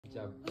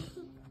job.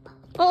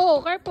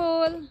 Oh,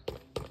 careful.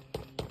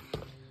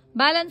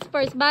 Balance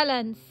first,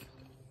 balance.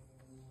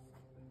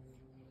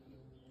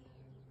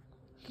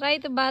 Try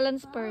to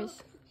balance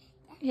first.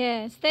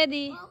 Yeah,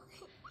 steady. You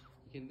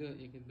can do it,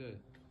 you can do it.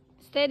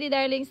 Steady,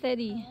 darling,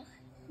 steady.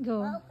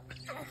 Go.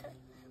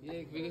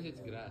 Yeah, because it's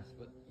grass,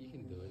 but you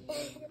can do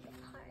it.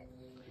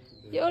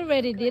 You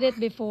already did it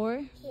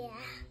before. Yeah.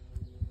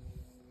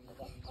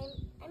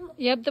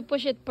 You have to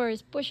push it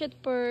first. Push it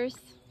first.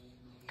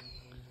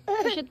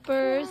 Push it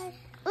first.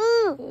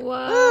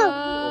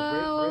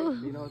 Wow.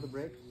 Do you know how to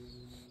break?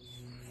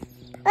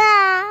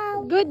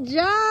 Good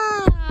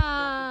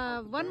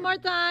job. One more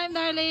time,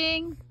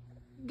 darling.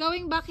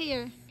 Going back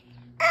here.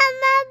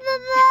 Wait lang,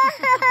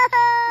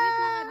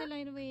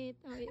 Adeline, wait.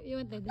 Oh, you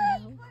want that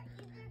now?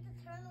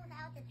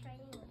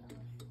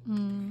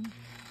 Hmm.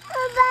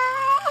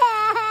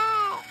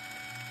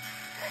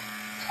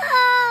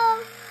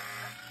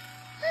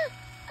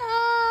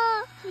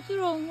 What's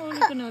wrong?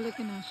 Ulit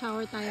ko na.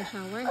 Shower tayo,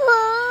 shower.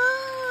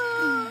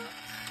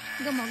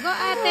 Go mo. Go,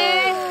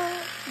 ate.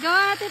 Go,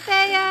 ate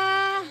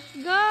Thea.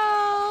 Go.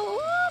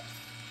 Whoops.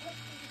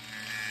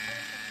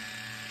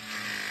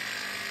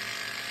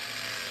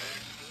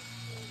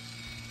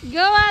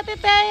 Go, ate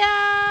Thea.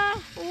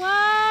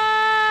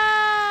 Wow.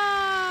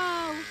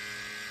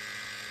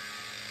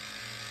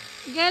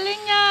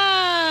 Galing nga.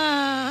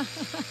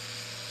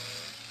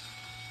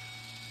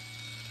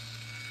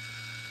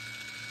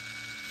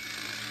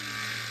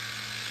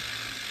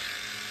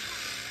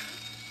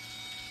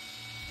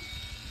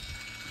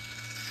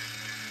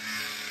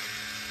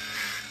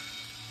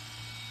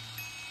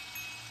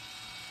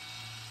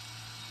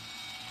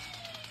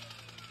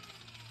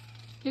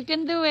 You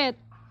can do it.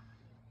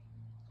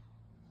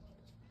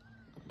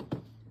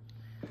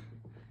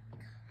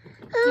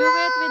 Do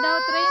it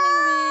without training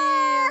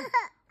wheels.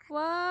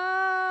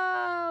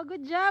 Wow.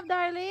 Good job,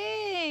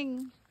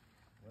 darling.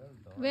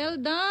 Well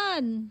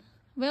done.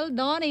 Well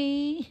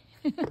done.